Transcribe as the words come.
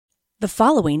The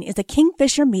following is a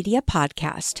Kingfisher Media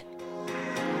podcast.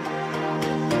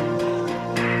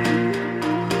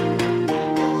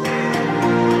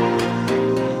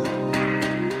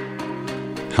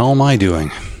 How am I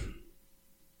doing?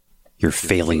 You're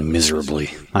failing miserably.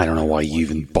 I don't know why you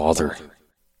even bother.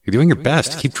 You're doing your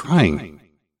best. Keep trying.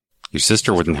 Your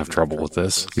sister wouldn't have trouble with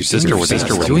this. Your sister would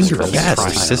doing your best. Your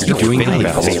sister doing your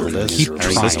best. Keep trying.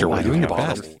 Your sister would doing your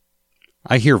best.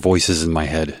 I hear voices in my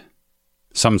head.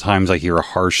 Sometimes I hear a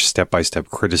harsh step-by-step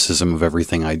criticism of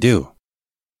everything I do.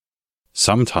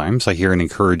 Sometimes I hear an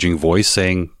encouraging voice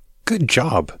saying, "Good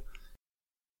job."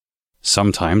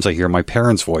 Sometimes I hear my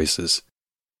parents' voices.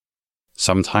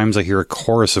 Sometimes I hear a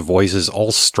chorus of voices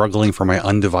all struggling for my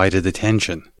undivided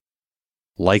attention.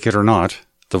 Like it or not,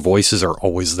 the voices are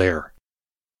always there.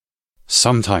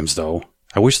 Sometimes, though,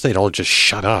 I wish they'd all just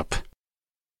shut up.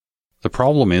 The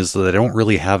problem is that I don't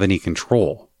really have any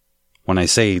control. When I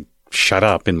say shut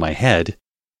up in my head,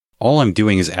 all I'm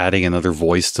doing is adding another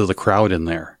voice to the crowd in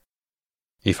there.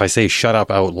 If I say shut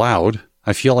up out loud,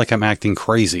 I feel like I'm acting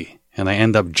crazy, and I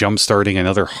end up jump-starting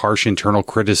another harsh internal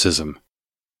criticism.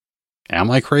 Am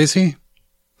I crazy?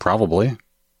 Probably.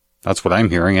 That's what I'm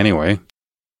hearing anyway.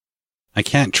 I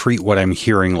can't treat what I'm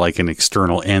hearing like an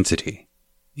external entity.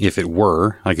 If it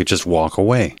were, I could just walk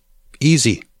away.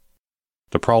 Easy.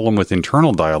 The problem with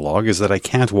internal dialogue is that I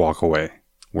can't walk away.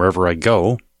 Wherever I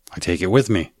go, I take it with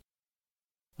me.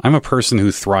 I'm a person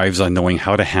who thrives on knowing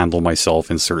how to handle myself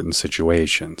in certain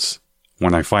situations.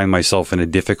 When I find myself in a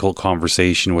difficult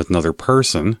conversation with another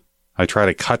person, I try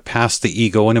to cut past the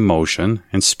ego and emotion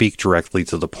and speak directly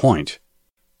to the point.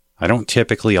 I don't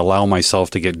typically allow myself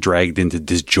to get dragged into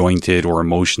disjointed or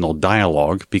emotional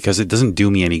dialogue because it doesn't do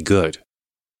me any good.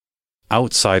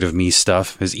 Outside of me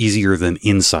stuff is easier than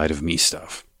inside of me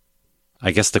stuff.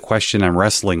 I guess the question I'm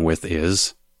wrestling with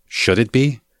is, should it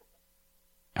be?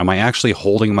 Am I actually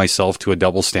holding myself to a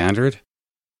double standard?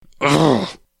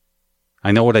 Ugh!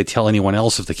 I know what I'd tell anyone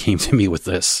else if they came to me with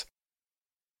this.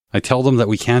 I tell them that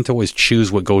we can't always choose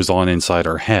what goes on inside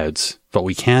our heads, but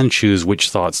we can choose which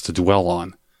thoughts to dwell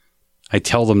on. I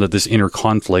tell them that this inner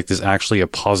conflict is actually a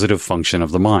positive function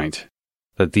of the mind,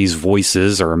 that these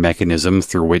voices are a mechanism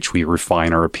through which we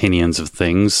refine our opinions of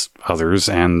things, others,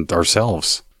 and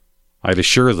ourselves. I'd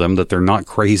assure them that they're not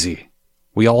crazy.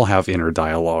 We all have inner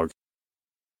dialogue.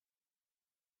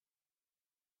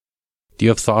 Do you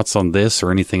have thoughts on this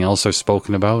or anything else I've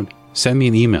spoken about? Send me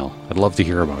an email. I'd love to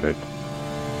hear about it.